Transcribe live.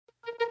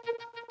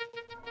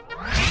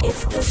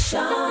It's the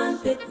Sean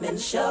Pittman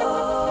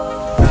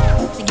Show.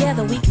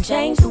 Together we can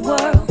change the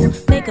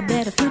world, make a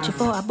better future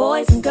for our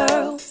boys and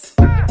girls.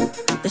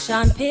 The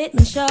Sean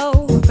Pittman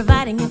Show,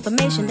 providing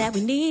information that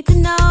we need to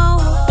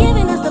know,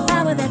 giving us the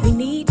power that we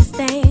need to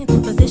stand,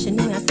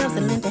 positioning ourselves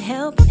and lend a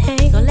helping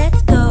hand. So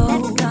let's go,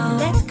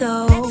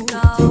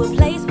 to a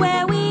place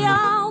where we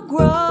all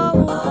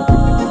grow.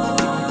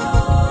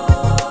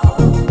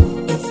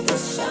 It's the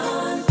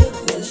Sean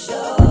Pittman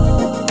Show.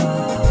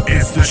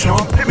 It's the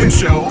Sean Pittman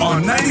Show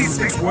on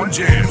 96.1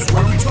 Jams,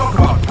 where we talk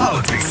about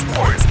politics,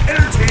 sports,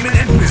 entertainment,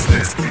 and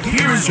business.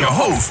 Here is your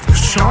host,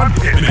 Sean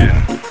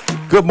Pittman.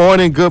 Good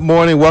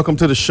morning. Welcome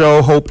to the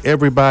show. Hope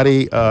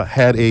everybody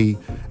had a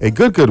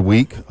good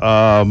week.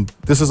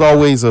 This is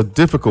always a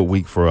difficult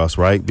week for us,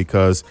 right?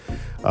 Because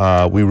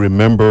we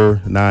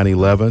remember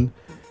 9/11,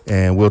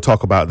 and we'll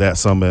talk about that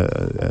some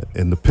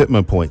in the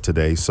Pittman Point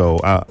today. So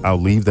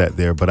I'll leave that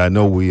there. But I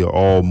know we are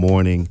all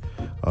mourning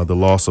the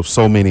loss of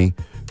so many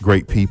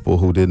great people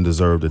who didn't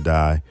deserve to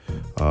die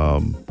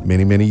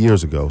many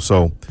years ago.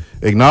 So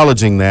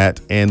acknowledging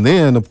that. And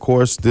then, of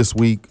course, this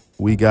week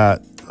we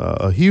got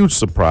a huge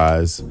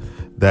surprise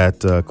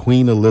that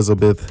Queen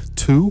Elizabeth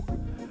II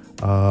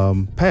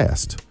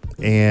passed.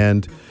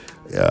 And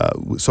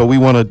so we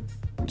want to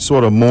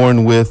sort of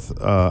mourn with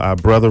our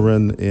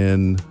brethren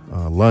in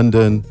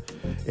London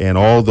and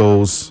all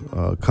those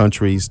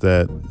countries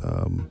that,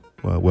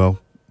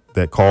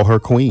 that call her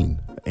queen.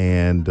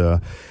 And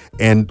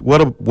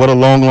what a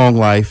long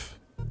life.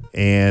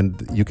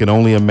 And you can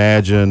only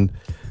imagine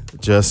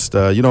just,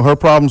 her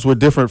problems were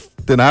different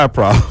than our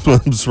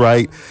problems,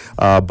 right?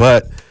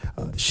 But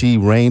she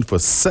reigned for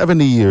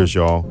 70 years,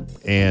 y'all.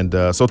 And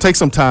so take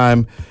some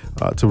time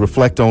to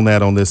reflect on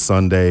that on this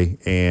Sunday.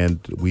 And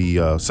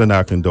we send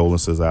our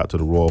condolences out to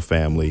the royal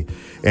family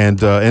and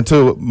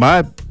to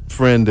my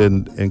friend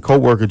and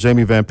co-worker,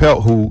 Jamie Van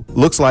Pelt, who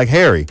looks like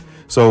Harry.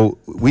 So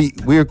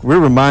we're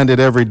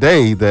reminded every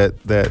day that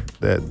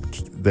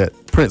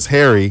Prince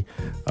Harry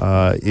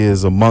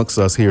is amongst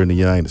us here in the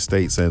United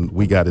States, and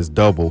we got his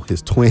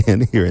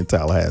twin here in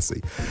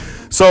Tallahassee.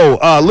 So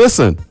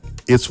listen,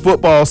 it's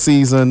football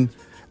season.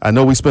 I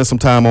know we spent some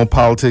time on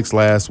politics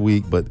last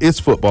week, but it's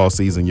football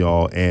season,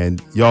 y'all,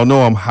 and y'all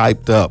know I'm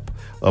hyped up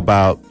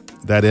about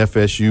that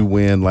FSU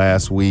win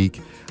last week.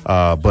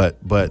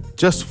 But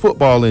just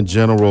football in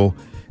general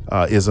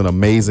is an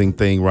amazing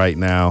thing right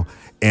now.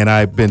 And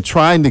I've been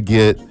trying to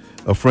get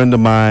a friend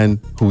of mine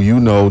who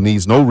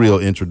needs no real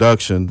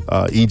introduction,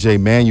 EJ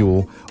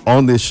Manuel,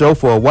 on this show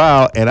for a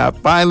while. And I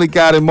finally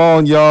got him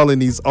on, y'all, and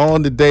he's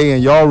on today.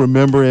 And y'all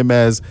remember him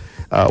as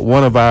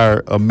one of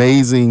our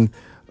amazing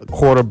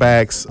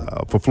quarterbacks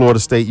for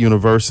Florida State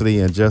University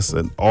and just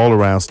an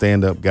all-around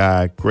stand-up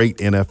guy, great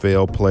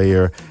NFL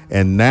player,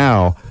 and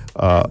now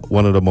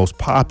one of the most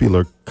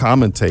popular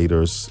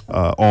commentators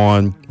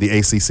on the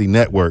ACC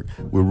network.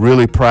 We're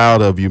really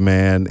proud of you,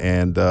 man,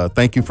 and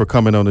thank you for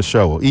coming on the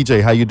show.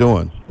 EJ, how you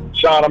doing?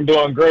 Sean, I'm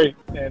doing great,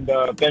 and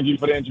thank you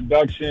for the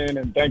introduction,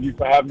 and thank you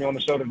for having me on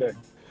the show today.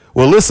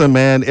 Well, listen,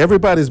 man,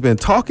 everybody's been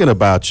talking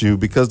about you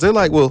because they're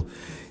like, well,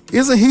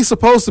 isn't he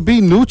supposed to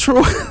be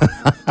neutral?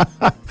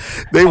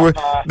 They were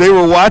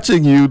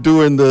watching you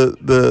doing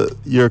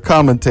your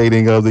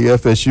commentating of the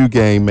FSU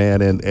game,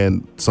 man,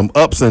 and some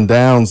ups and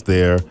downs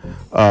there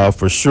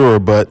for sure.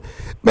 But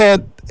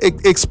man,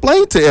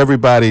 explain to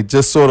everybody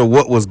just sort of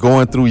what was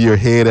going through your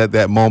head at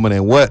that moment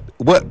and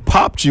what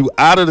popped you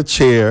out of the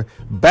chair,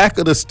 back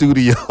of the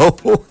studio,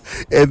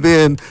 and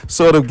then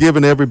sort of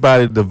giving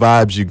everybody the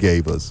vibes you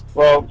gave us.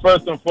 Well,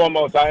 first and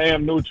foremost, I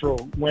am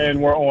neutral when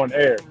we're on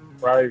air.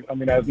 Right. I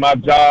mean, as my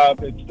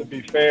job, it's to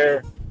be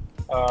fair,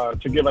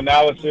 to give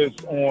analysis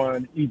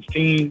on each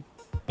team.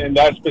 In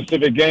that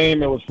specific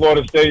game, it was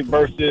Florida State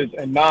versus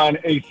a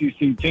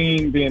non-ACC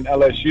team, being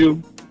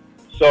LSU.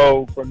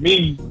 So for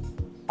me,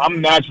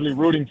 I'm naturally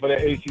rooting for the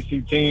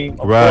ACC team.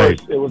 Of course,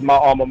 it was my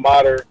alma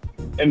mater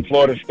in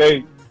Florida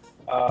State.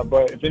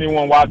 But if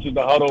anyone watches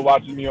the huddle,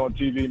 watching me on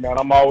TV, man,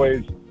 I'm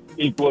always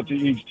equal to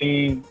each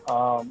team.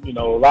 A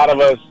lot of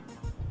us,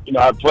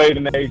 have played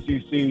in the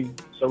ACC.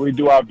 So we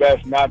do our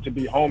best not to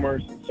be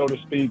homers, so to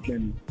speak,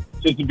 and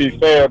just to be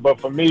fair.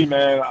 But for me,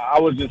 man, I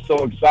was just so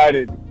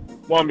excited.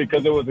 One,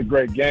 because it was a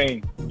great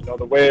game.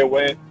 The way it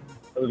went,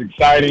 it was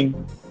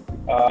exciting.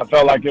 I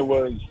felt like it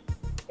was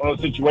one of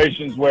those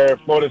situations where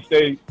Florida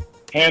State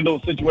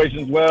handled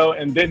situations well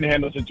and didn't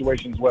handle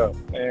situations well.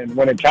 And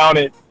when it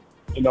counted,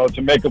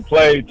 to make a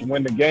play to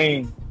win the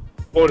game,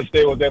 Florida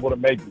State was able to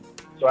make it.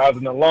 So as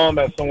an alum,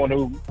 as someone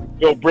who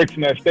built bricks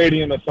in that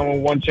stadium, as someone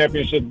who won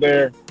championships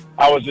there,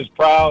 I was just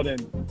proud,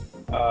 and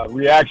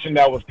reaction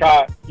that was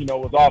caught,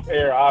 was off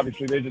air.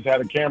 Obviously, they just had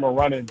a camera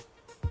running,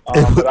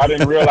 but I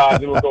didn't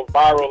realize it would go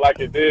viral like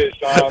it did,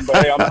 Sean.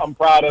 But hey, I'm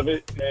proud of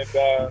it,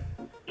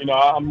 and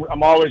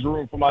I'm always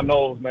rooting for my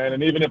Noles, man.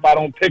 And even if I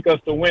don't pick us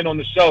to win on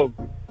the show,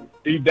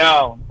 deep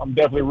down, I'm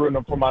definitely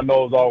rooting for my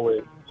Noles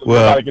always. So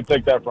nobody can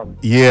take that from me.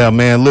 Yeah,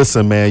 man.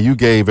 Listen, man, you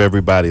gave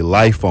everybody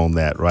life on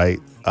that, right?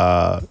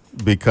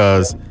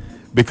 Because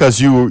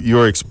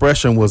your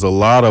expression was a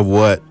lot of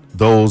what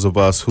those of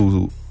us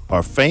who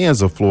are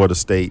fans of Florida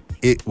State,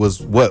 it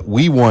was what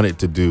we wanted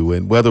to do.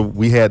 And whether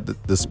we had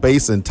the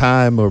space and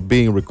time or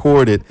being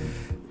recorded,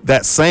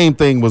 that same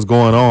thing was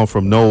going on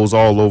from Knowles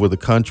all over the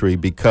country,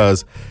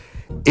 because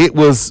it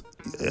was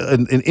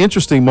an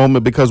interesting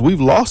moment, because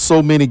we've lost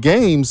so many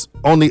games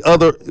in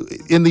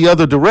the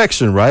other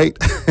direction, right?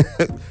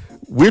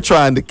 We're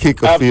trying to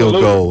kick a field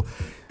goal.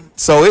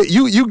 So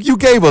you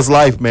gave us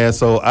life, man.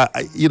 So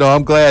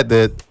I'm glad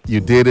that you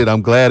did it.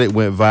 I'm glad it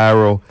went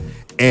viral,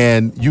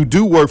 and you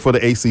do work for the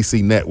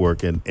ACC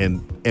network,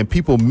 and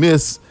people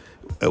miss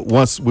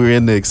once we're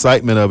in the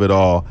excitement of it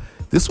all.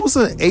 This was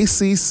an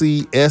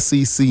ACC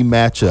SEC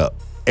matchup,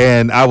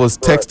 and I was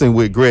texting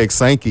with Greg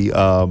Sankey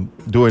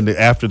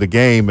after the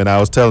game, and I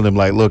was telling him,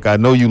 like, look, I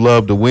know you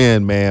love to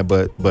win, man,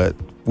 but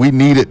we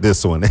needed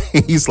this one.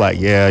 He's like,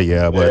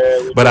 yeah,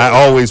 but I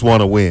always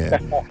want to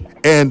win.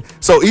 And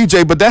so,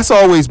 EJ, but that's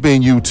always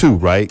been you too,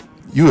 right?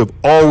 You have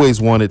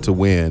always wanted to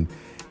win,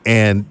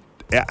 and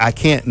I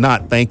can't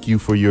not thank you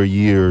for your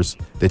years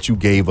that you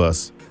gave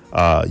us.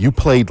 You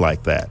played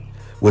like that.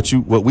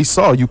 What we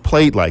saw, you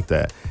played like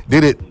that.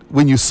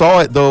 When you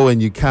saw it though,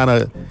 and you kind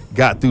of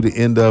got through the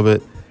end of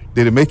it,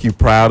 did it make you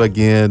proud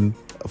again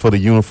for the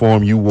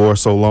uniform you wore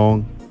so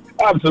long?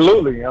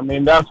 Absolutely. I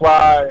mean, that's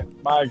why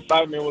my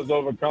excitement was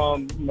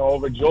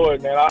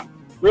overjoyed, man.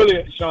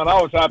 Sean,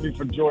 I was happy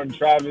for Jordan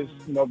Travis.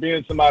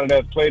 Being somebody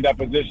that's played that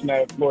position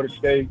at Florida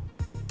State,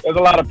 there's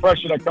a lot of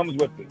pressure that comes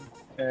with it.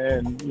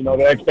 And,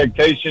 the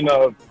expectation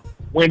of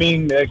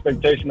winning, the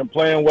expectation of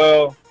playing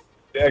well,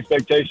 the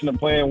expectation of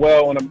playing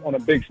well on a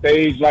big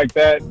stage like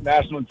that,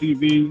 national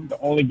TV, the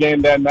only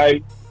game that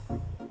night,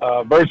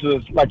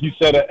 versus, like you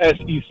said, a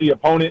SEC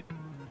opponent.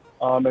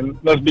 And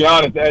let's be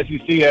honest, the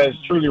SEC has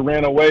truly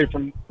ran away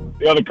from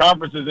the other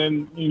conferences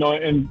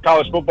in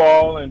college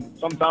football and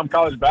sometimes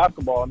college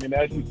basketball. I mean,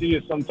 the SEC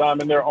is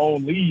sometimes in their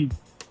own league.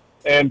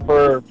 And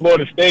for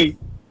Florida State,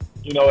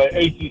 an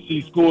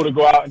ACC school to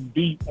go out and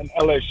beat an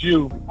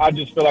LSU, I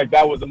just feel like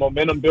that was a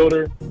momentum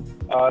builder.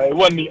 It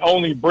wasn't the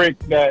only brick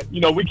that,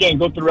 we can't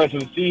go through the rest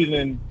of the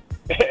season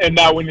and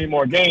not win any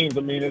more games.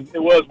 I mean,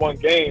 it was one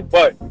game,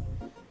 but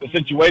the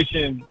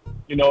situation,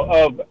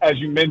 of, as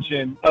you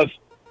mentioned, us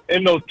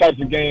in those types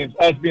of games,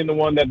 us being the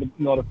one that,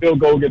 the field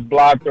goal gets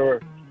blocked,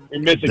 or we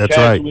miss a catch,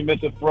 right, or we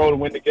miss a throw to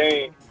win the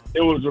game,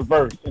 it was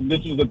reversed. And this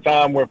was a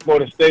time where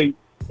Florida State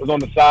was on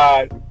the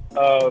side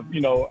of,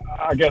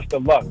 I guess the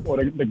luck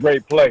or the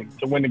great play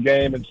to win the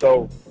game. And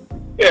so,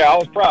 yeah, I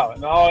was proud,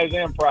 and I always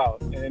am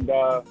proud. And,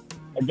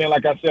 again,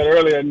 like I said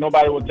earlier,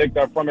 nobody will take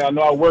that from me. I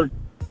know I work,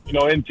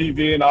 in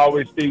TV, and I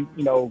always speak,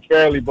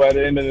 fairly, but at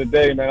the end of the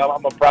day, man,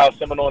 I'm a proud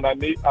Seminole, and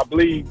I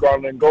believe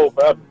Garland and Gold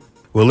forever.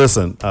 Well,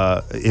 listen,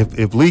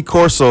 if Lee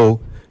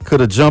Corso could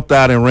have jumped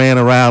out and ran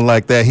around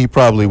like that, he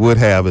probably would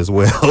have as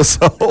well.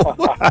 So,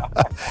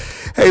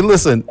 hey,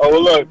 listen. Oh,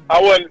 well, look,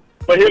 I wasn't.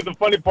 But here's the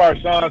funny part,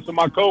 Sean. So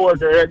my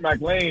coworker Eric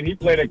McLean, he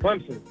played at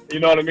Clemson. You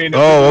know what I mean?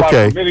 Oh,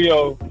 okay.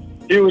 Video,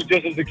 he was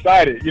just as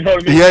excited. You know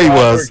what I mean? Yeah, he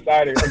was.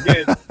 Excited.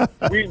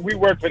 Again, we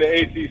work for the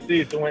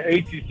ACC, so when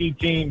ACC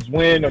teams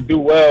win or do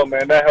well,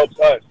 man, that helps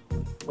us.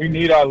 We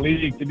need our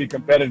league to be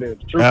competitive.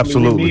 Truthfully,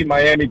 absolutely. We need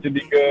Miami to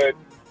be good.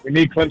 We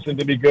need Clemson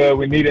to be good.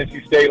 We need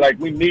NC State.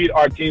 We need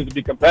our teams to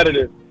be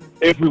competitive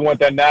if we want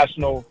that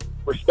national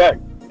respect.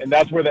 And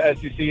that's where the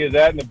SEC is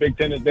at, and the Big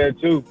Ten is there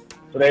too.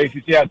 So the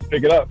ACC has to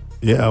pick it up.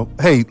 Yeah.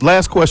 Hey,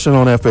 last question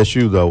on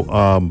FSU,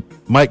 though.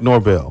 Mike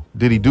Norvell,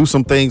 did he do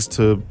some things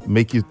to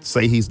make you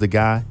say he's the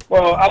guy?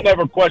 Well, I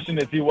never questioned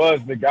if he was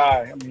the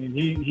guy. I mean,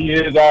 he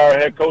is our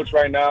head coach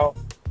right now.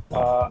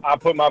 I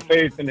put my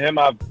faith in him.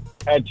 I've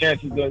had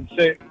chances to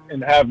sit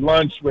and have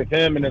lunch with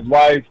him and his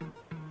wife,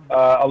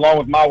 along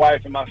with my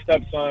wife and my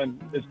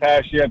stepson this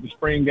past year at the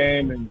spring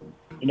game. And,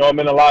 it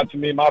meant a lot to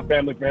me and my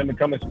family for him to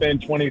come and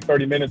spend 20,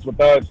 30 minutes with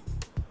us.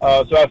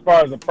 So as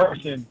far as a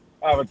person,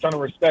 I have a ton of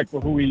respect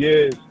for who he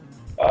is.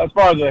 As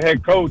far as a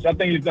head coach, I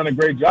think he's done a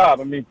great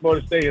job. I mean,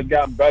 Florida State has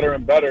gotten better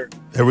and better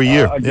every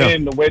year.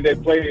 Again, the way they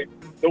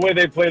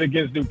played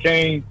against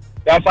Duquesne,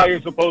 that's how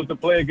you're supposed to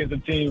play against a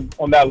team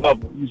on that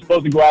level. You're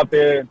supposed to go out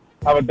there and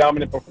have a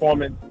dominant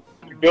performance.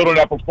 You build on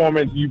that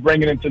performance, you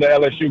bring it into the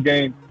LSU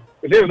game.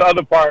 Because here's the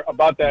other part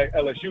about that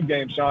LSU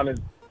game, Sean, is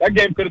that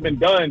game could have been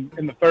done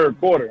in the third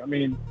quarter. I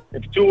mean,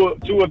 if two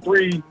or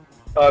three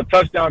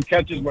touchdown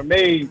catches were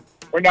made,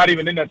 we're not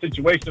even in that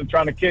situation of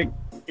trying to kick,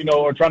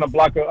 or trying to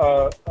block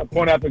a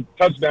point after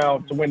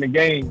touchdown to win the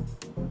game.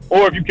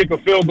 Or if you kick a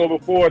field goal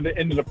before the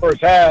end of the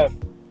first half,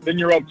 then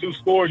you're up 2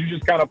 scores. You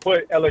just kind of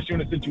put LSU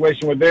in a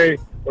situation where they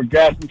were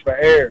gasping for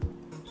air.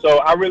 So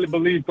I really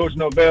believe Coach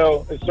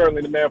Norvell is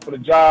certainly the man for the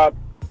job.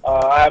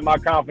 I have my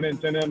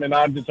confidence in him, and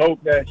I just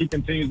hope that he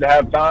continues to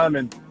have time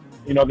and,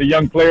 the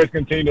young players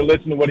continue to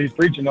listen to what he's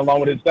preaching along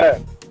with his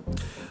staff.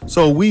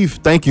 So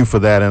thank you for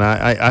that, and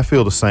I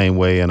feel the same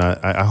way, and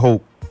I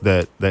hope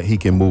that he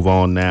can move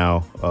on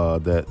now.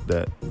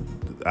 That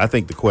I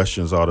think the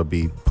questions ought to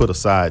be put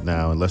aside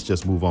now, and let's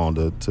just move on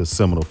to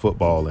Seminole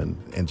football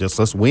and just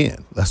let's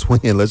win. Let's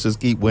win. Let's just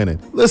keep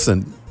winning.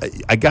 Listen,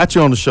 I got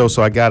you on the show,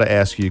 so I got to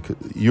ask you.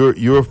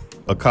 You're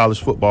a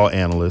college football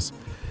analyst.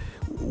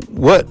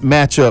 what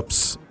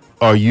matchups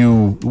are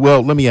you?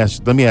 Well, let me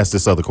ask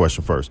this other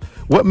question first.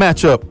 What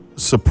matchup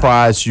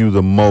surprised you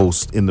the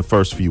most in the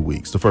first few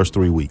weeks, the first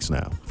 3 weeks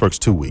now,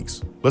 first 2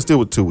 weeks? Let's deal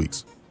with 2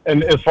 weeks.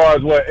 And as far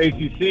as what,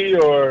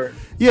 ACC or?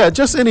 Yeah,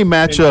 just any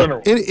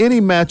matchup, any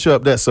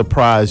matchup that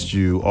surprised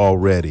you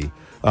already.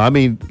 I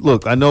mean,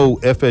 look, I know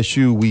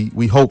FSU,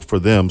 we hope for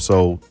them,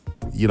 so,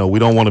 we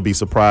don't want to be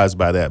surprised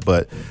by that.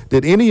 But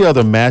did any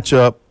other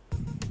matchup,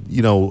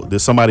 did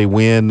somebody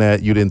win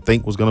that you didn't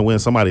think was going to win?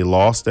 Somebody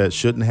lost that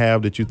shouldn't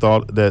have, that you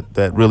thought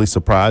that really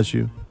surprised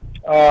you?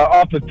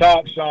 Off the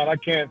top, Sean, I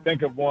can't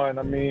think of one.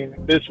 I mean,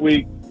 this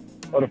week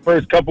or the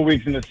first couple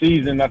weeks in the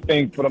season, I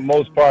think for the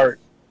most part,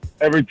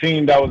 every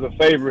team that was a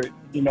favorite,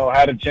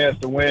 had a chance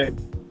to win.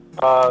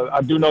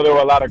 I do know there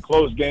were a lot of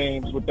close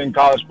games within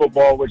college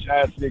football, which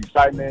adds to the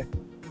excitement.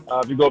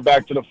 If you go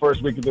back to the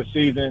first week of the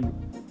season,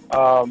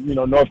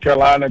 North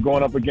Carolina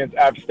going up against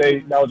App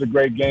State, that was a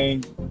great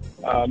game.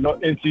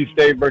 NC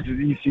State versus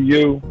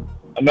ECU,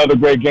 another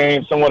great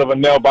game, somewhat of a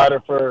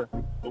nail-biter for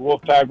the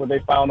Wolfpack, but they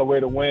found a way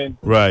to win.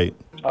 Right.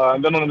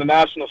 And then on the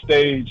national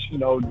stage,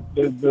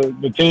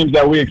 the teams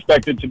that we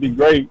expected to be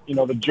great, the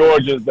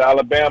Georgias, the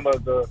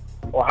Alabamas, the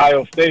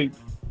Ohio State,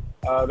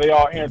 they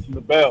all answered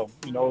the bell.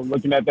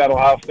 Looking at that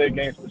Ohio State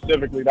game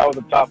specifically, that was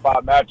a top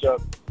 5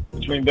 matchup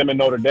between them and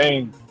Notre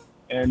Dame.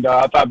 And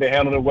I thought they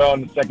handled it well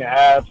in the second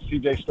half.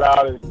 C.J.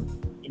 Stroud is,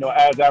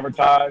 as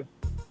advertised.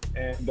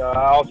 And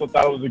I also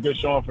thought it was a good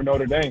showing for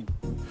Notre Dame.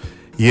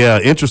 Yeah,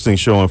 interesting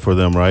showing for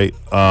them, right?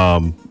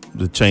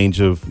 The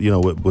change of,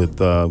 with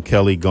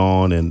Kelly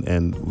gone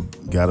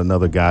and got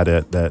another guy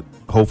that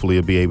hopefully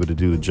will be able to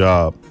do the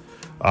job.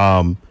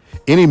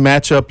 Any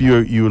matchup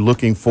you're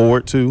looking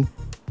forward to?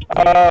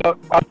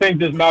 I think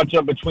this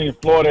matchup between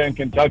Florida and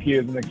Kentucky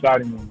is an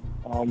exciting one.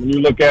 When you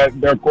look at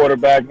their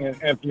quarterback,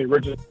 Anthony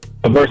Richardson,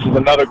 versus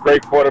another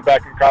great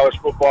quarterback in college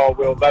football,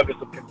 Will Levis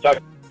of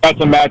Kentucky, that's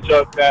a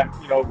matchup that,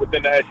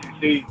 within the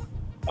SEC,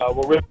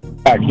 will really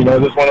back. This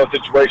is one of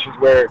those situations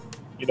where,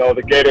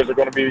 the Gators are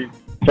going to be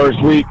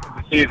first week of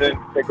the season.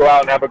 They go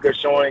out and have a good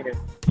showing,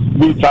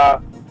 and Utah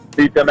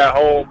beat them at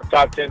home, a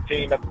top 10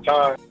 team at the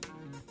time.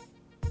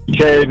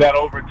 Carry that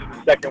over to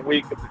the second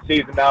week of the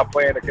season, now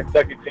playing a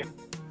Kentucky team.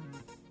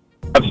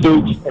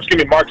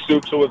 Mark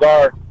Stoops, who was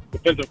our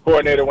defensive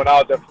coordinator when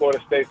I was at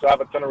Florida State, so I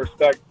have a ton of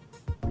respect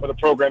for the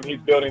program he's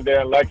building there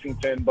in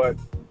Lexington. But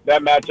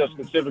that matchup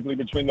specifically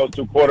between those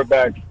two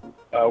quarterbacks,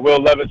 Will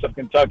Levis of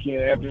Kentucky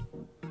and Anthony,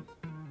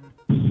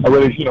 are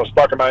really,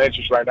 sparking my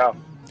interest right now.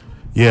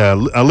 Yeah,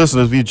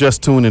 listeners, if you're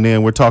just tuning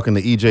in, we're talking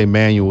to E.J.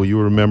 Manuel. You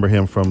remember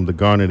him from the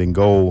Garnet and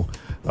Gold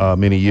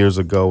many years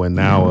ago, and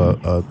now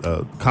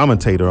a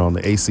commentator on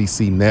the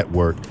ACC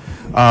network.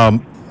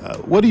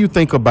 What do you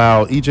think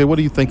about, EJ, what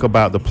do you think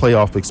about the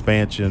playoff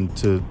expansion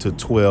to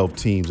 12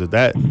 teams?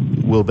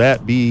 Will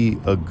that be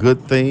a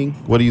good thing?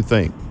 What do you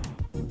think?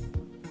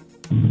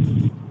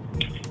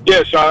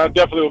 Yeah, Sean, it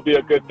definitely will be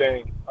a good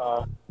thing.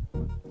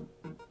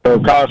 The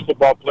college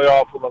football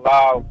playoff will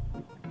allow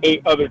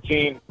 8 other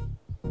teams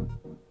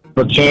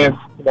a chance,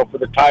 for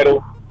the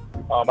title.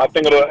 I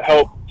think it'll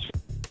help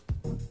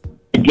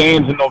the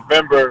games in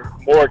November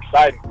more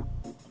exciting.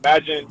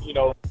 Imagine, in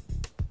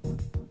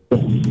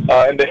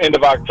the end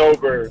of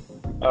October,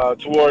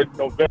 toward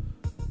November,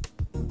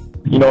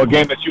 a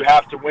game that you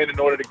have to win in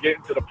order to get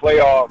into the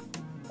playoff.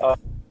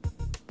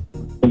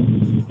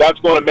 That's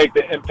going to make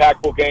the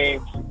impactful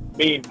games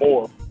mean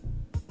more.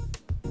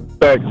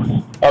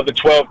 Of the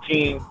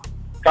 12-team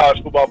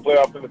college football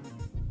playoff, and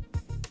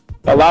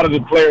a lot of the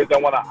players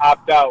that want to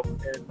opt out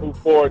and move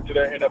forward to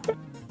their NFL,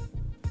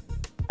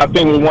 I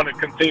think we want to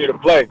continue to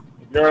play. If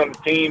you're on a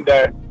team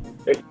that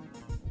is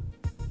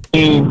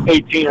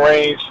 18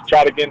 range,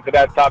 try to get into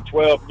that top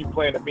 12, you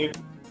play in the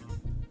meeting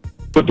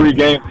for 3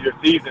 games of your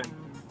season,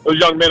 those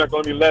young men are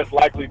going to be less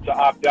likely to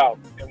opt out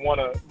and want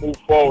to move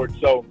forward.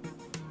 So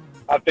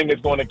I think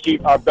it's going to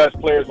keep our best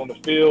players on the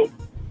field.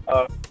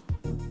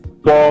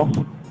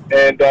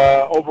 And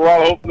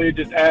overall, hopefully it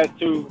just adds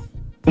to,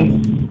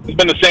 it's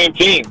been the same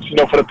teams,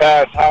 for the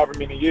past however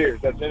many years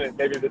that's in it.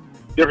 Maybe the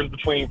difference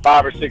between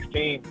 5 or 6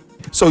 teams.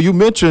 So you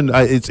mentioned,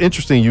 it's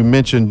interesting, you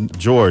mentioned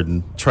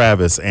Jordan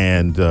Travis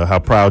and how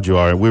proud you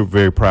are, and we're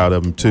very proud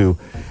of him too.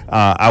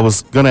 I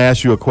was going to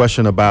ask you a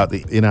question about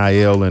the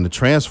NIL and the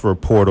transfer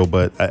portal,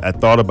 but I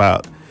thought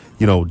about,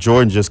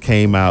 Jordan just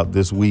came out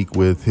this week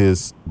with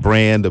his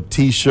brand of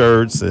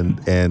T-shirts, and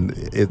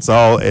it's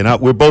all,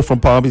 and we're both from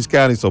Palm Beach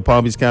County, so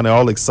Palm Beach County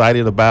all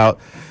excited about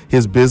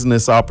his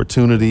business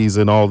opportunities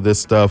and all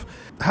this stuff.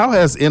 How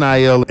has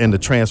NIL and the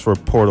transfer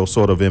portal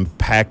sort of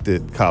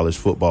impacted college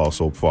football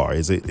so far?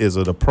 Is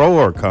it a pro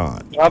or a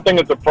con? I think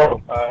it's a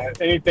pro.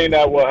 Anything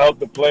that will help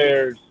the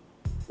players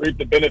reap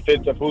the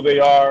benefits of who they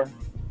are,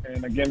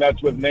 and again,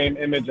 that's with name,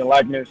 image, and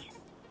likeness.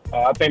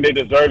 I think they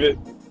deserve it.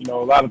 A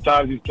lot of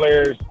times these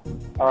players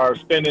are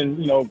spending,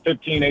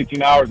 15,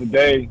 18 hours a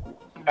day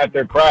at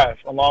their craft,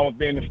 along with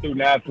being a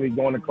student athlete,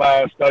 going to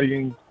class,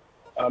 studying,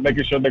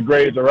 making sure their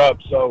grades are up.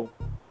 So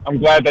I'm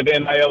glad that the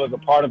NIL is a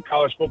part of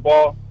college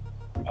football.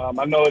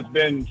 I know it's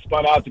been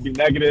spun out to be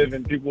negative,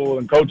 and people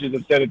and coaches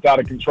have said it's out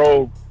of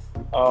control.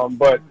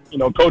 But,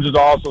 coaches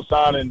are also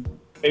signing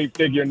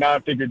 8-figure,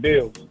 9-figure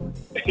deals.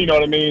 You know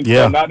what I mean?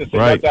 Yeah, so not to say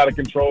right. that's out of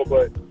control,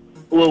 but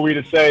who are we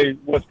to say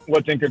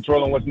what's in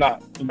control and what's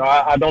not?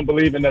 I don't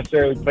believe in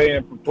necessarily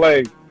paying for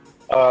play,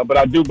 but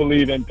I do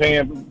believe in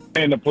paying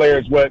the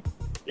players what,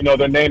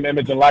 their name,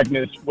 image, and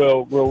likeness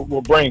will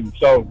bring.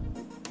 So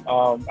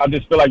I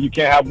just feel like you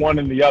can't have one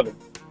and the other.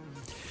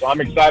 So I'm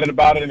excited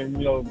about it,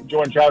 and,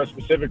 Jordan Travis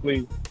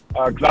specifically,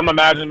 because I'm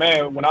imagining,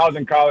 man, when I was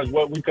in college,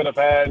 what we could have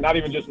had, not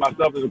even just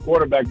myself as a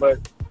quarterback, but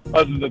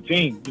us as a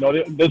team.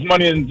 This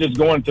money isn't just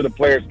going to the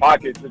players'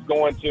 pockets. It's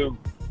going to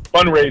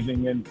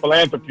fundraising and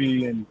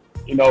philanthropy, and,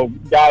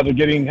 guys are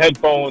getting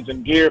headphones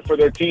and gear for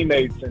their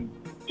teammates, and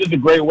just a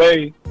great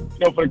way,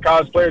 for the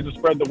college players to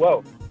spread the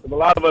wealth. Because a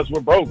lot of us,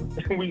 we're broke.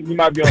 we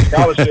might be on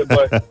scholarship,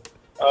 but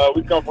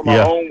we come from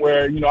a home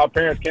where, our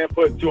parents can't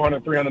put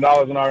 $200,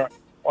 $300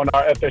 on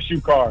our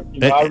FSU card.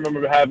 I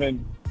remember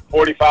having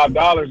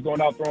 $45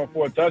 going out throwing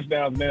 4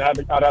 touchdowns, and then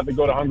I'd have to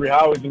go to Hungry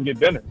Howie's and get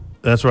dinner.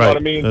 That's right. You know what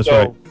I mean? That's so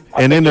right.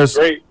 And then there's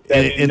great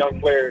that young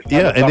players.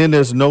 Yeah, and then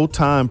there's no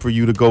time for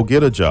you to go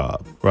get a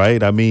job,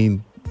 right? I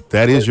mean,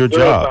 that is your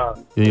job.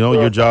 Time.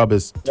 Your job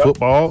is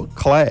football,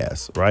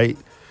 class, right?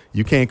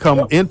 You can't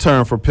come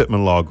intern for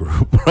Pittman Law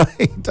Group,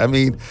 right? I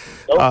mean,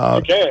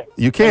 you can.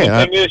 You can. And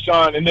the thing is,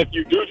 Sean, and if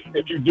you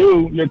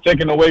do, you're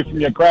taken away from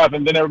your craft,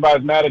 and then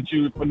everybody's mad at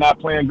you for not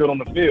playing good on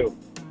the field.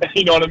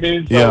 You know what I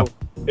mean? So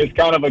it's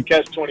kind of a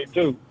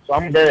catch-22. So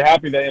I'm very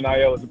happy that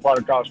NIL is a part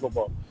of college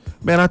football.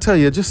 Man, I tell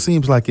you, it just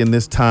seems like in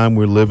this time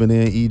we're living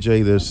in,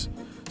 EJ, there's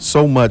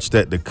so much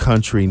that the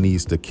country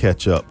needs to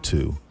catch up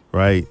to,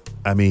 right?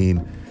 I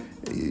mean,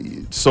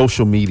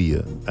 social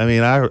media. I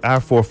mean, our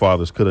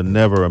forefathers could have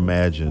never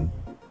imagined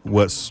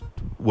what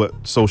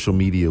social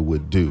media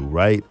would do,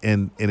 right?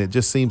 And it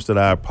just seems that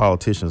our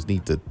politicians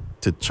need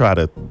to try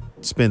to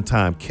spend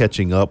time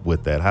catching up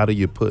with that. How do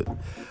you put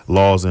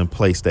laws in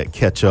place that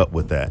catch up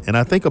with that? And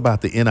I think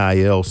about the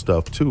NIL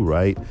stuff too,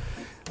 right?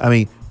 I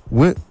mean,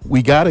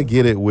 we got to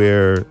get it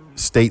where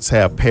states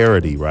have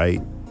parity, right?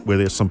 Where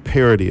there's some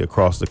parity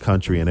across the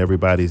country and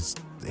everybody's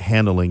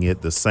handling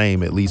it the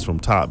same, at least from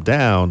top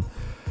down,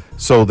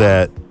 so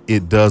that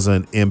it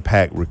doesn't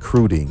impact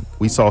recruiting.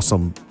 We saw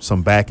some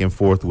back and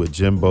forth with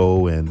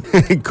Jimbo and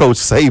Coach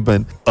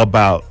Saban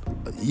about,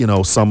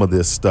 some of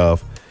this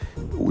stuff.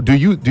 Do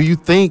you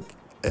think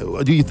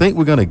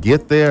we're going to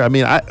get there? I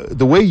mean,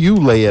 the way you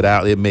lay it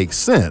out, it makes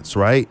sense,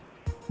 right?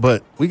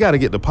 But we got to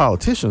get the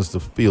politicians to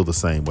feel the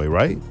same way,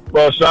 right?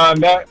 Well, Sean,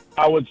 that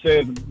I would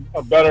say is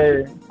a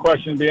better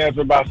question to be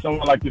answered by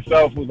someone like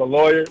yourself who's a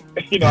lawyer.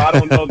 I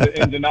don't know the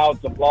ins and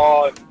outs of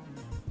laws,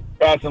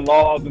 passing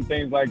laws and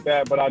things like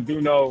that, but I do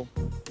know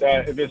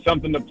that if it's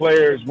something the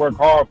players work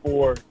hard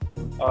for,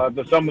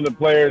 that some of the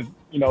players,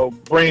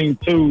 bring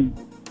to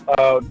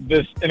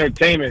this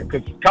entertainment,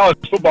 because college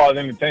football is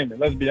entertainment.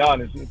 Let's be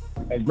honest.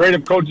 As great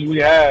of coaches we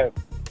have,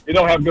 if you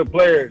don't have good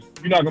players,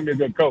 you're not going to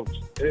be a good coach.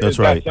 It's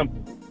right. That simple.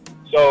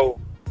 So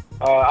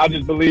I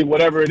just believe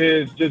whatever it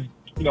is, just,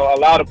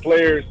 allow the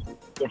players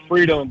the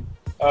freedom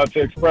to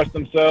express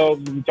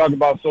themselves. We talk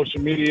about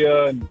social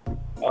media and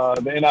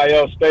the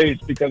NIL space,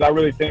 because I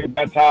really think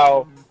that's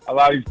how a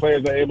lot of these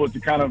players are able to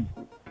kind of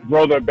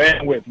grow their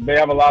bandwidth. If they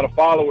have a lot of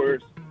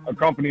followers, a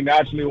company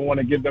naturally will want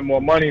to give them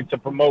more money to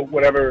promote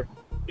whatever,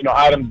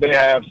 items they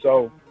have.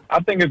 So I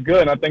think it's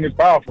good, and I think it's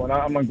powerful, and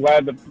I'm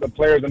glad that the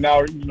players are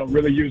now,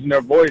 really using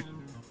their voice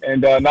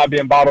and not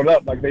being bottled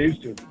up like they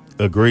used to.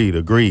 Agreed.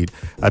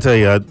 I tell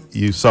you,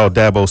 you saw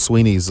Dabo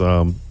Sweeney's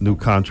new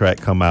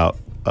contract come out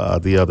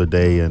the other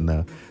day, and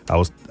I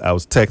was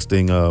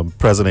texting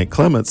President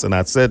Clements, and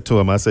I said to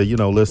him,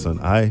 listen,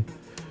 I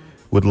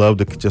would love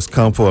to just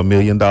come for $1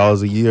 million a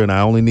year, and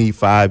I only need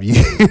 5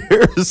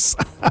 years.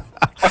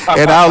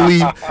 and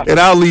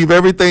I'll leave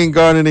everything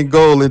garnet and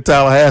gold in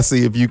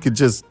Tallahassee if you could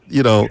just,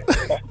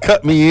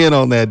 cut me in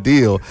on that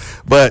deal.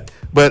 But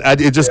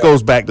it just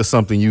goes back to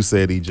something you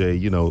said,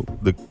 EJ.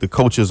 The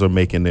coaches are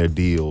making their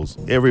deals.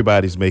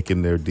 Everybody's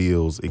making their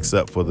deals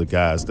except for the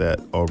guys that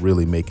are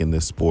really making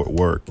this sport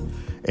work.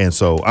 And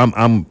so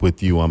I'm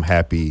with you. I'm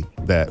happy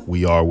that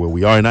we are where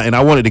we are, and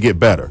I want it to get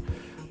better.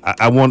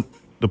 I want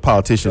the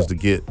politicians to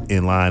get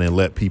in line and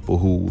let people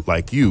who,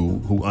 like you,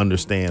 who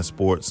understand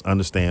sports,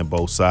 understand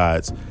both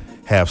sides,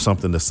 have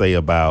something to say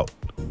about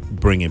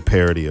bringing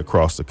parity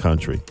across the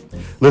country.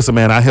 Listen,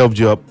 man, I helped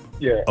you up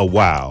a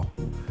while.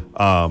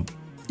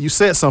 You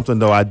said something,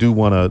 though, I do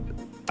want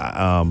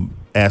to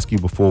ask you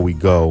before we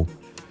go,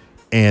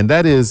 and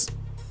that is,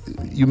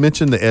 you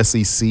mentioned the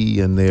SEC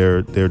and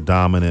their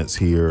dominance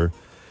here.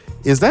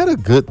 Is that a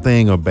good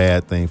thing or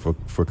bad thing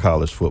for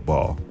college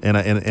football? And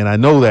I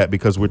know that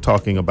because we're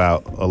talking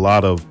about a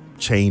lot of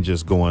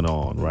changes going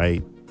on,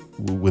 right,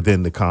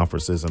 within the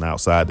conferences and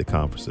outside the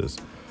conferences.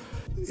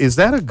 Is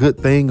that a good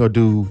thing, or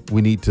do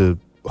we need to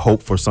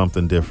hope for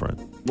something different?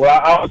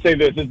 Well, I would say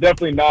this. It's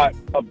definitely not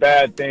a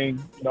bad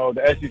thing.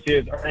 The SEC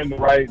has earned the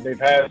right. They've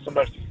had so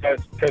much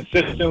success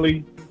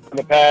consistently in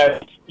the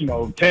past,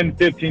 10,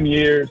 15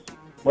 years.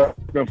 whether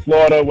it's been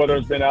Florida, whether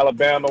it's been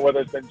Alabama,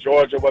 whether it's been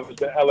Georgia, whether it's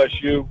been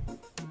LSU.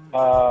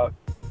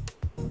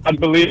 I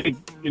believe,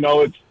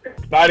 it's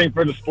exciting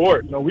for the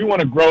sport. We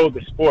want to grow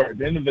the sport. At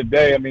the end of the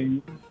day, I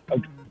mean,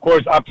 of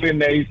course, I played in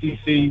the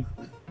ACC.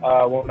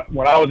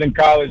 When I was in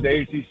college,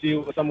 the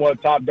ACC was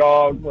somewhat top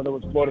dog, whether it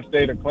was Florida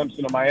State or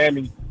Clemson or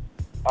Miami.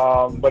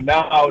 But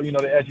now,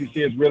 the SEC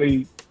has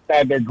really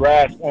had their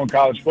grasp on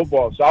college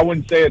football. So I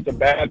wouldn't say it's a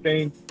bad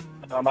thing.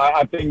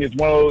 I think it's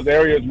one of those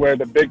areas where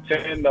the Big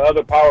Ten, the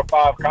other Power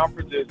 5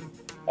 conferences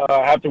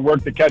have to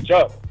work to catch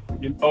up.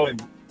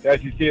 And the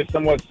SEC has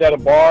somewhat set a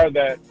bar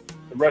that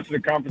the rest of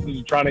the conferences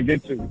are trying to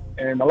get to.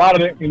 And a lot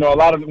of it,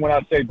 when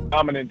I say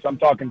dominance, I'm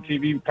talking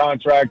TV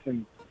contracts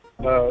and,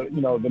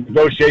 the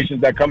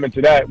negotiations that come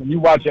into that. When you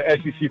watch an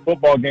SEC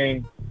football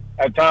game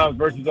at times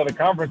versus other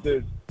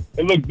conferences,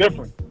 it looks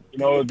different.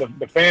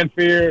 The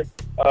fanfare,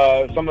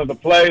 some of the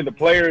play, the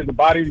players, the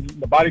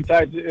body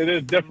types, it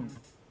is different.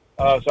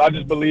 So I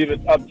just believe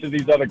it's up to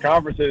these other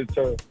conferences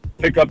to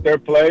pick up their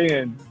play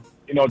and,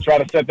 try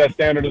to set that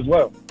standard as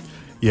well.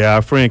 Yeah,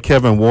 our friend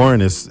Kevin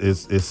Warren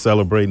is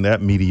celebrating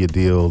that media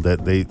deal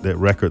that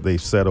record they've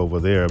set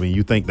over there. I mean,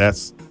 you think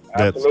that's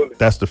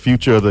the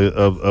future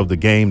of the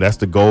game? That's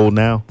the goal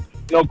now?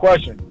 No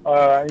question.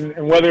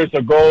 And whether it's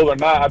a goal or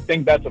not, I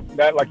think that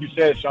like you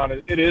said, Sean,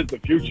 it is the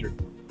future.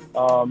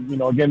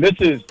 Again, this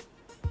is,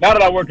 now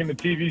that I work in the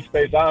TV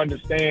space, I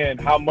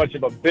understand how much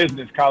of a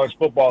business college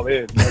football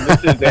is.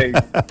 This is a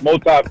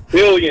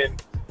multi-billion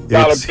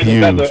dollar business.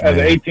 Huge, as an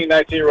 18,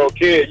 19-year-old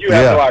kid, you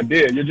have no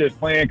idea. You're just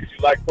playing because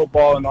you like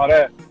football and all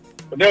that.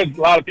 But there's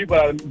a lot of people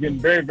that are getting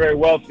very, very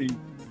wealthy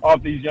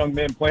off these young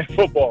men playing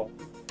football.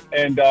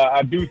 And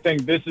I do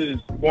think this is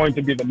going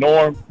to be the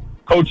norm.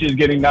 Coaches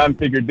getting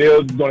nine-figure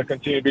deals is going to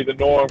continue to be the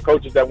norm.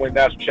 Coaches that win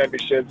national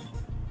championships,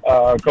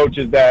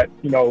 coaches that,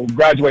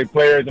 graduate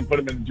players and put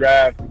them in the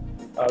draft.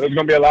 There's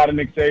going to be a lot of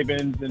Nick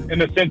Sabans in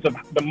the sense of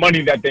the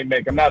money that they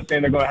make. I'm not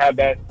saying they're going to have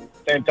that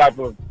same type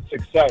of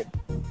success.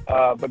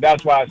 But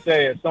that's why I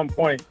say at some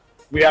point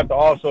we have to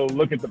also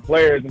look at the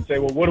players and say,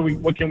 well,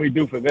 what can we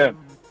do for them?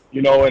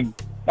 And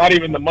not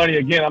even the money.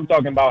 Again, I'm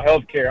talking about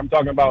healthcare. I'm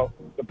talking about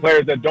the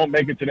players that don't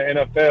make it to the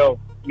NFL.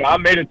 I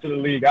made it to the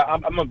league.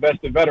 I'm a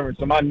vested veteran,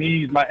 so my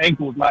knees, my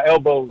ankles, my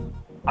elbows,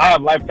 I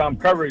have lifetime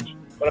coverage.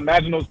 But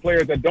imagine those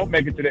players that don't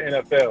make it to the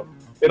NFL.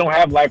 They don't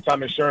have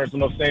lifetime insurance on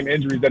those same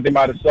injuries that they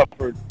might have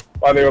suffered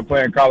while they were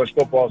playing college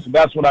football. So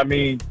that's what I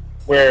mean,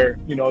 where,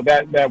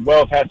 that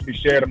wealth has to be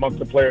shared amongst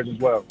the players as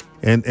well.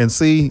 And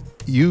see,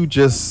 you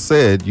just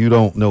said you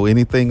don't know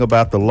anything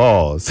about the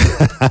laws.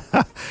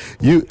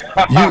 you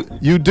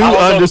do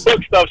understand the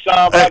book stuff,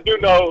 Sean, but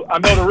I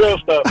know the real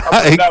stuff.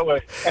 I'll put it that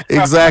way.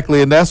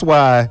 Exactly, and that's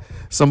why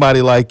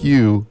somebody like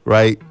you,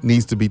 right,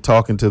 needs to be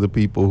talking to the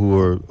people who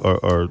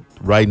are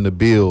writing the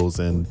bills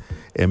and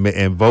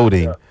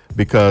voting,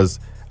 because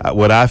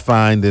what I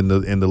find in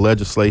the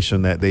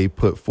legislation that they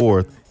put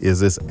forth is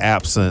this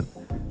absent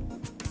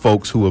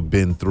folks who have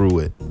been through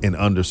it and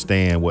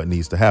understand what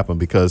needs to happen,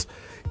 because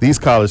these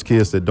college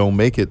kids that don't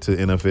make it to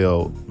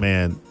NFL,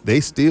 man, they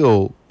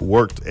still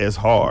worked as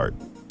hard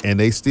and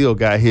they still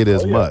got hit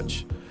as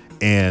much,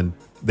 and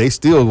they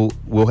still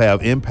will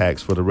have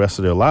impacts for the rest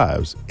of their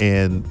lives.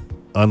 And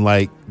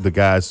unlike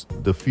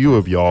the few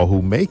of y'all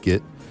who make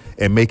it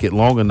and make it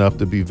long enough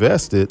to be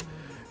vested,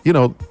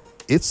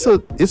 it's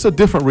a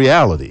different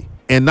reality,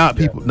 and not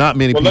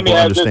many people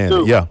understand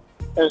it. Yeah.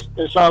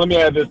 And Sean, let me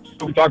add this.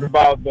 We talked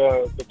about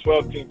the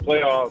 12-team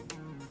playoff,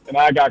 and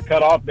I got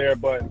cut off there,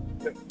 but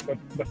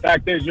the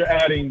fact is you're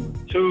adding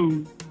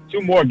two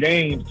more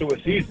games to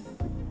a season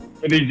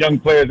for these young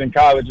players in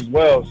college as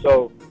well.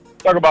 So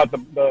talk about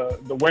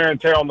the wear and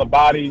tear on the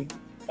body.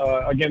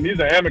 Again, these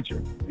are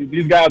amateurs.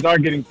 These guys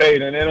aren't getting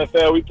paid. In the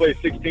NFL, we play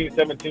 16,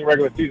 17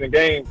 regular season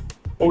games,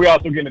 but we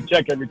also get a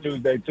check every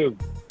Tuesday too.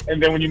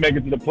 And then when you make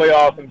it to the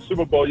playoffs and the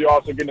Super Bowl, you're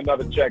also getting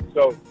another check.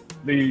 So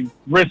the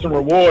risk and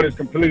reward is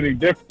completely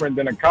different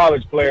than a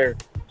college player.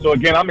 So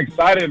again, I'm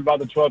excited about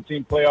the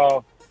 12-team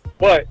playoff,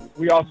 but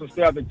we also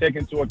still have to take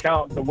into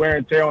account the wear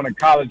and tear on a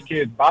college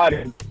kid's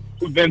body,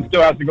 who then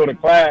still has to go to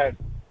class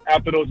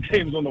after those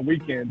games on the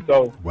weekend.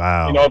 So,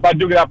 wow. If I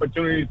do get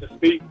opportunities to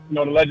speak,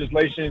 the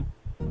legislation,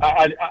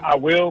 I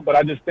will, but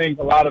I just think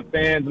a lot of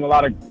fans and a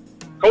lot of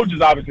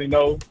coaches obviously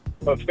know,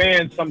 but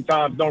fans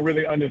sometimes don't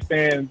really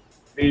understand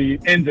the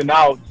ins and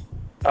outs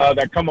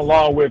that come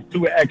along with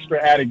two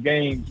extra added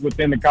games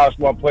within the college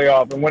football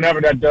playoff. And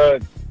whenever that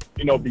does,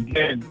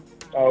 begin,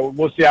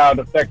 we'll see how it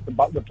affects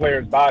the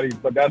players' bodies,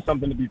 but that's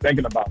something to be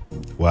thinking about.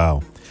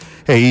 Wow.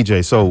 Hey,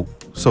 EJ,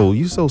 so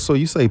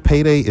you say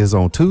payday is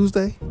on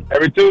Tuesday?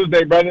 Every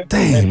Tuesday, brother.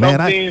 Dang, and man.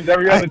 Some teams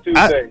every other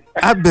Tuesday.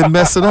 I've been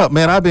messing up,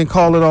 man. I've been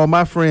calling all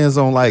my friends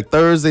on like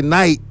Thursday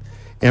night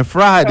and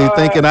Friday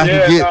thinking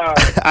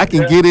I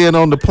can get in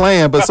on the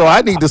plan, but so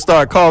I need to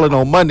start calling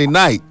on Monday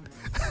night.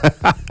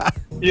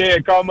 Yeah,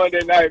 call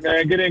Monday night,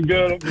 man. Get in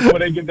good before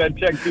they get that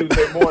check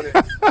Tuesday morning.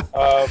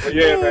 But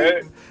yeah,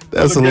 man.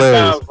 That's those are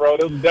hilarious. Good times, bro.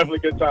 Those are definitely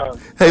good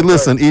times. Hey,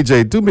 listen,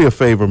 EJ, do me a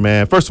favor,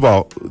 man. First of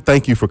all,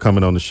 thank you for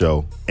coming on the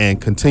show and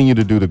continue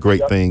to do the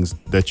great things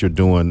that you're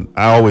doing.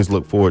 I always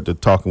look forward to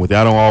talking with you.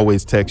 I don't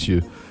always text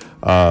you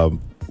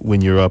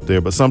when you're up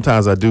there, but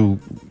sometimes I do,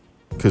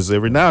 because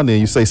every now and then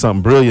you say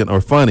something brilliant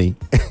or funny,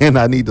 and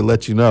I need to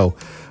let you know.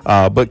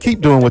 But keep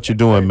doing what you're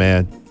doing,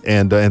 man.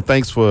 And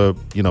thanks for,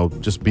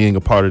 just being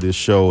a part of this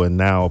show and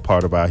now a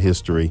part of our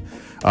history.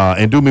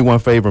 And do me one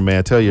favor,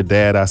 man. Tell your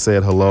dad I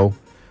said hello.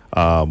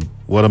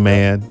 What a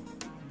man.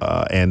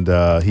 And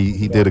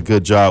he did a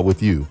good job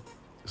with you.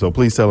 So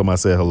please tell him I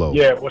said hello.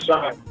 Yeah, well,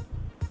 Sean,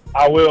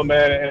 I will,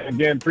 man. And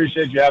again,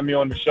 appreciate you having me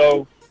on the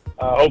show.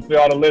 Hopefully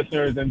all the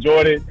listeners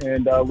enjoyed it,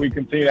 and we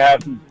continue to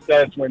have some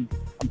success. When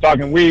I'm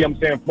talking we, I'm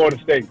saying Florida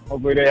State.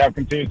 Hopefully they have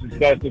continued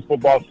success this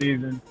football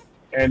season,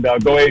 and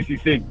go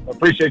ACC.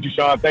 Appreciate you,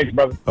 Sean. Thanks,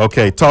 brother.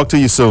 Okay, talk to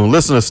you soon.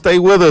 Listeners, stay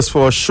with us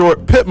for a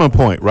short Pittman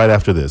Point right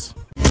after this.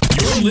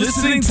 You're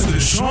listening to the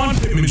Sean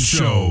Pittman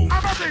Show.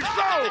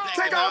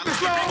 Take off the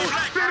slow.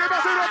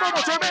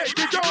 To make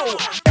it go.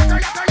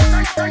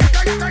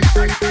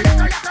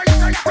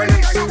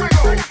 Release the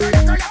wiggle.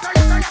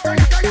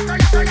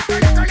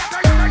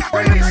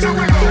 Release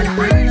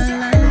the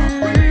wiggle.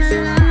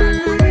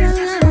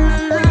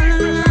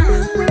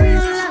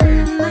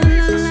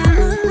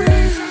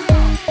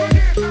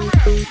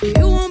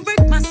 You won't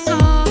break my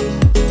soul.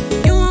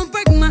 You won't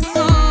break my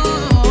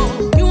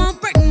soul. You won't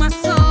break my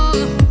soul.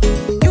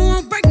 You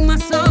won't break my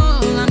soul.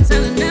 I'm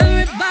telling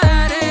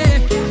everybody,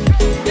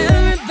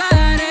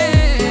 everybody,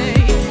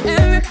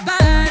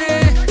 everybody,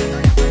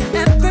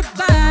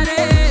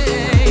 everybody.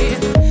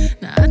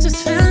 Now I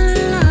just fell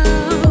in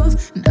love,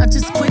 and I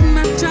just quit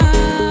my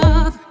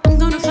job. I'm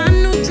gonna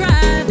find no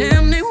drive.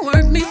 Damn, they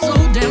work me so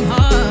damn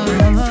hard.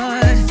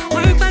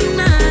 Work by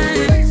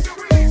 9,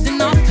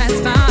 then off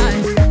past 5.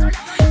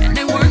 And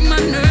they work my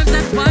nerves,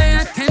 that's why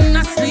I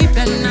cannot sleep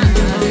at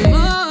night.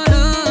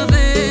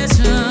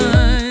 Motivation,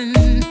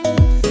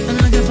 I'm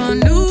looking for a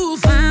new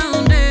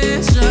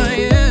foundation,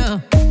 yeah.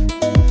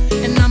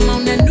 And I'm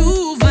on that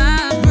new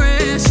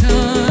vibration.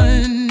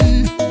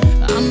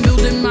 I'm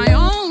building my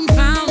own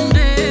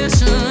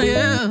foundation,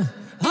 yeah.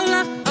 Hold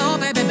up, oh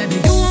baby, baby,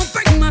 you won't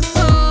break my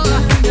soul.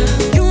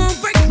 You won't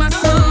break my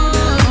soul.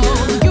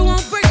 You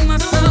won't break my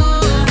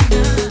soul.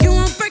 You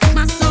won't break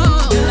my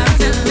soul. I'm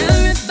telling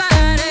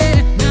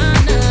everybody, nah,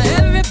 nah,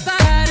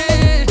 everybody,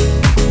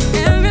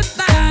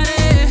 everybody,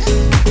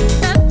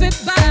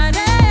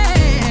 everybody.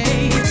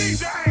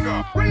 Release your anger.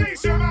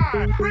 Release your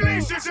mind.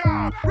 Release your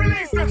job.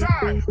 Release the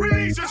time.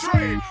 Release your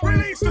trade.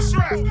 Release the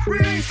stress.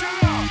 Release the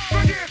love.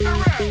 Forget the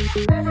rest.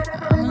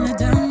 I'ma let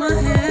down my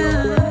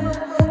hair,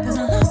 'cause I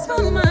lost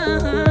my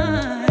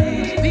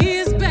mind. B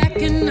is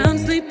back and I'm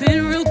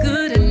sleeping real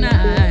good at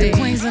night. The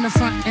queen's in the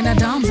front and the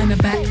dom's in the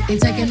back.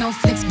 Ain't taking no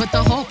flicks, but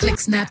the whole click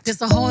snap.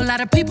 There's a whole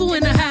lot of people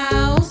in the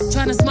house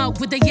trying to smoke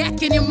with the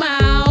yak in your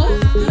mouth.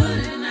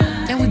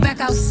 And we back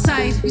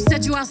outside. You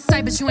said you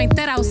outside, but you ain't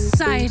that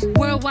outside.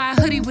 Worldwide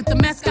hoodie with the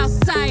mask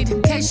outside.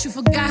 In case you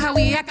forgot how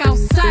we act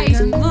outside.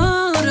 And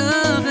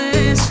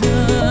motivation.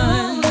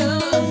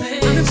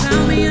 I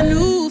found me a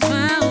new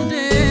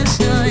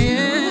foundation,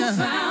 yeah.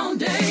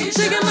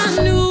 Shaking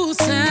my new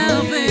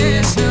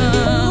salvation.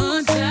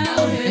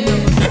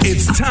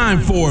 It's time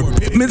for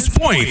Pittman's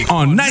Point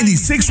on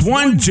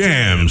 96.1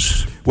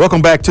 Jams.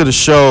 Welcome back to the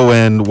show,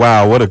 and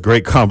wow, what a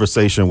great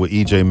conversation with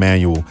EJ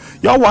Manuel.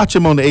 Y'all watch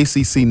him on the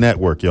ACC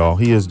network, y'all.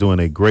 He is doing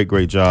a great,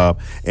 great job.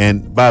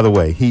 And by the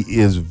way, he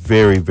is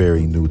very,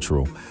 very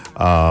neutral.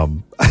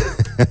 And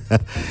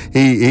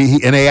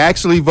he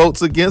actually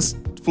votes against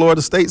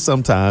Florida State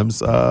sometimes.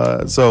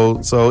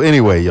 So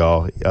anyway,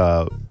 y'all,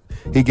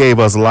 he gave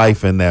us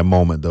life in that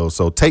moment, though.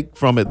 So take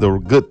from it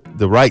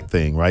the right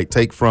thing, right?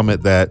 Take from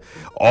it that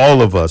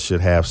all of us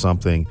should have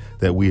something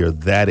that we are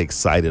that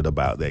excited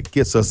about, that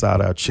gets us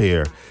out our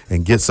chair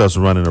and gets us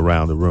running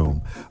around the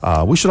room.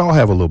 We should all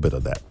have a little bit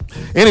of that.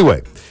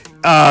 Anyway,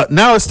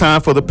 now it's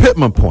time for the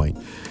Pittman Point.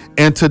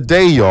 And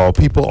today, y'all,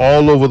 people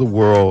all over the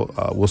world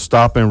will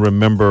stop and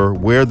remember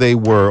where they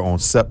were on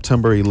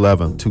September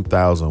 11,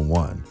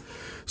 2001.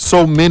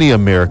 So many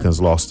Americans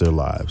lost their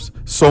lives.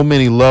 So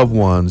many loved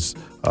ones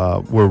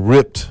were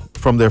ripped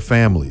from their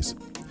families.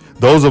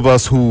 Those of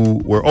us who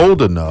were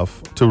old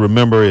enough to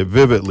remember it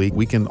vividly,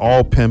 we can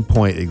all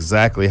pinpoint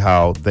exactly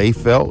how they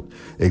felt,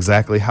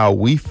 exactly how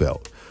we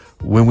felt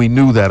when we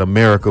knew that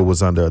America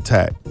was under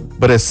attack.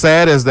 But as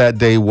sad as that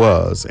day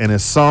was, and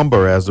as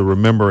somber as the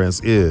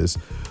remembrance is,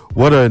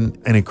 what an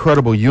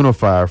incredible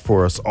unifier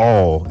for us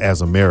all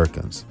as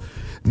Americans.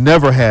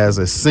 Never has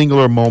a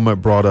singular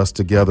moment brought us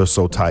together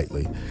so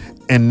tightly,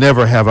 and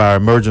never have our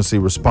emergency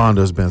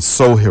responders been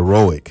so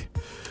heroic.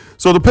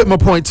 So the Pittman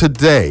Point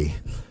today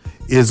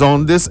is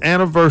on this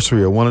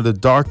anniversary of one of the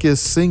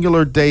darkest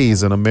singular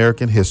days in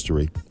American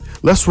history.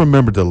 Let's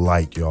remember the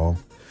light, y'all.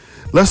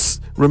 Let's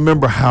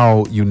remember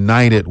how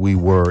united we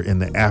were in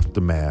the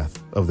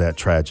aftermath of that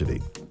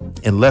tragedy.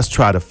 And let's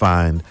try to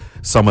find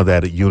some of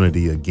that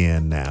unity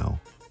again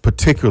now.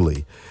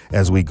 particularly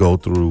as we go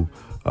through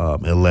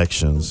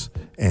elections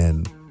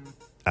and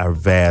our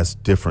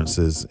vast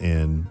differences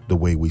in the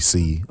way we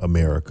see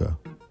America.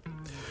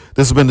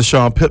 This has been the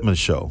Sean Pittman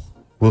Show.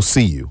 We'll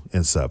see you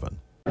in 7.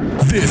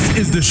 This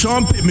is the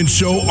Sean Pittman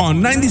Show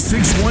on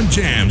 96.1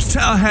 Jams,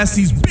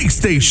 Tallahassee's big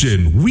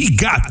station. We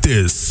got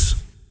this.